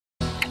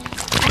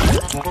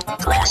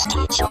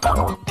Klasky,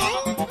 Csupo.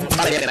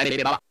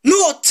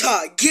 Not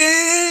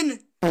again!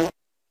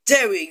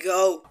 There we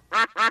go.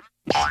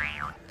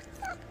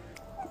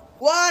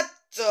 What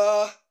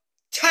the?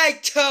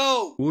 Take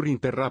two!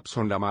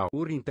 Urinterruption la mau.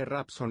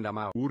 Urinterruption la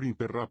mau.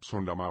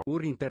 Urinterruption la mau.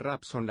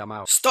 Urinterruption la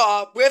mau.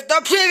 Stop with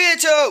the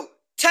previous two!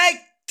 Take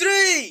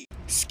three!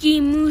 Ski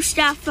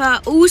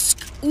Mustafa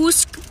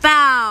Usk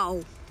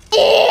Bow.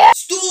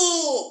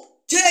 Stop!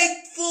 Take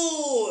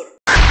four!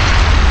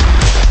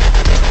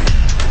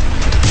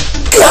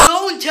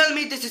 Don't tell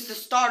me this is the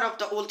start of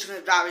the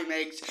ultimate Barry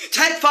makes.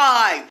 Take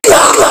five!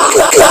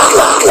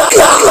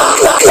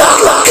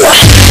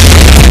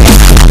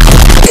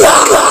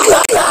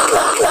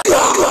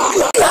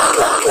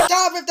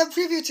 Stop with the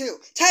preview two.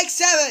 Take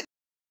seven!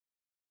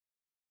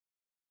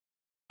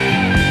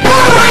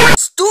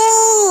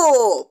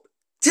 Stop!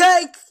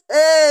 Take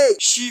eight!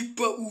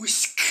 Csupo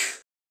Usk.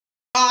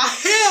 Ah,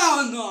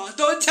 hell no!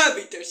 Don't tell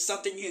me there's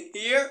something in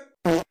here.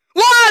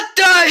 What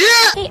the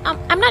hell? Hey,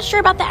 I'm not sure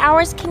about the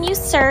hours. Can you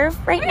serve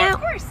right now? Of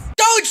course.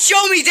 Don't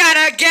show me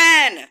that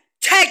again!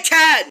 Take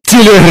 10!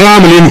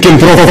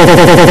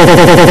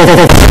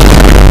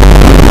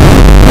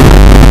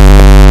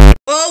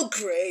 Oh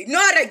great,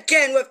 not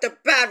again with the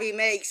bad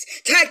remakes!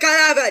 Take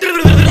 11!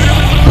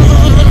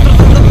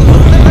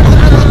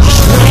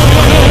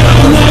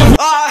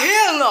 Oh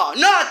hell no,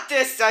 not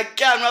this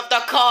again with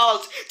the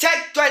calls!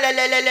 Take 12!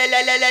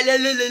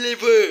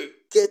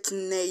 Get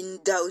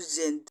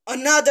 9,000.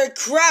 Another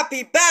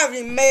crappy bad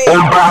remake!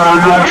 No!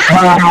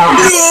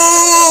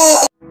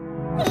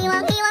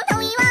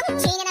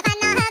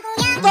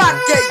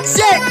 Fucking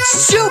shit,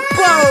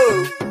 Csupo!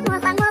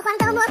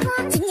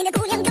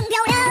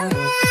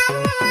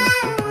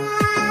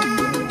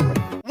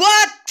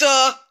 What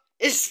the?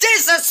 Is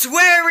this a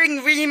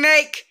swearing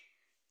remake?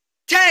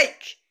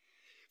 Take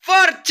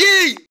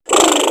 14!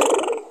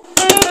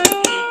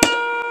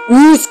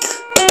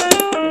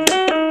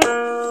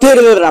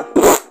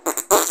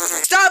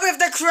 Stop with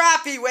the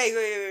crappy.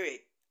 Wait.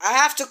 I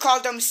have to call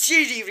them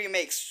CD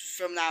remakes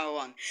from now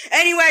on.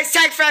 Anyways,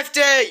 take 50!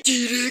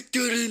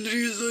 Director in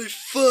real life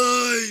 5!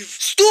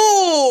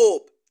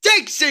 Stop!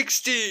 Take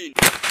 16!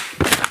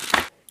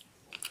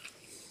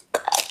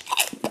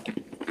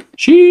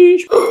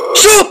 Sheesh.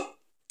 Stop!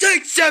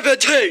 Take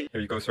 17!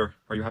 Here you go, sir.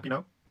 Are you happy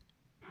now?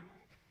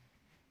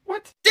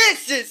 What?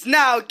 This is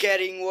now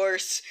getting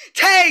worse.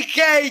 Take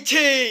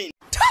 18!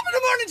 Top of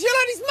the morning to you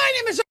ladies, my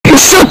name is...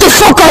 Shut the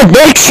fuck up,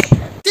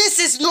 bitch! This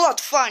is not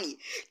funny.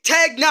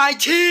 Take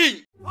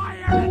 19!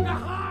 Fire in the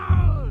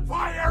hole!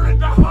 Fire in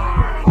the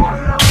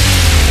hole!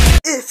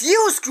 If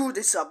you screw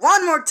this up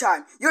one more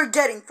time, you're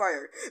getting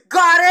fired.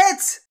 Got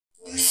it?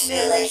 You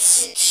smell like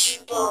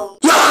Csupo.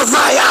 You're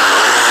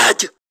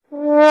fired!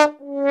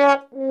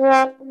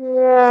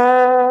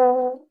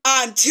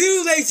 I'm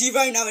too lazy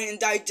right now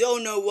and I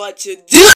don't know what to do.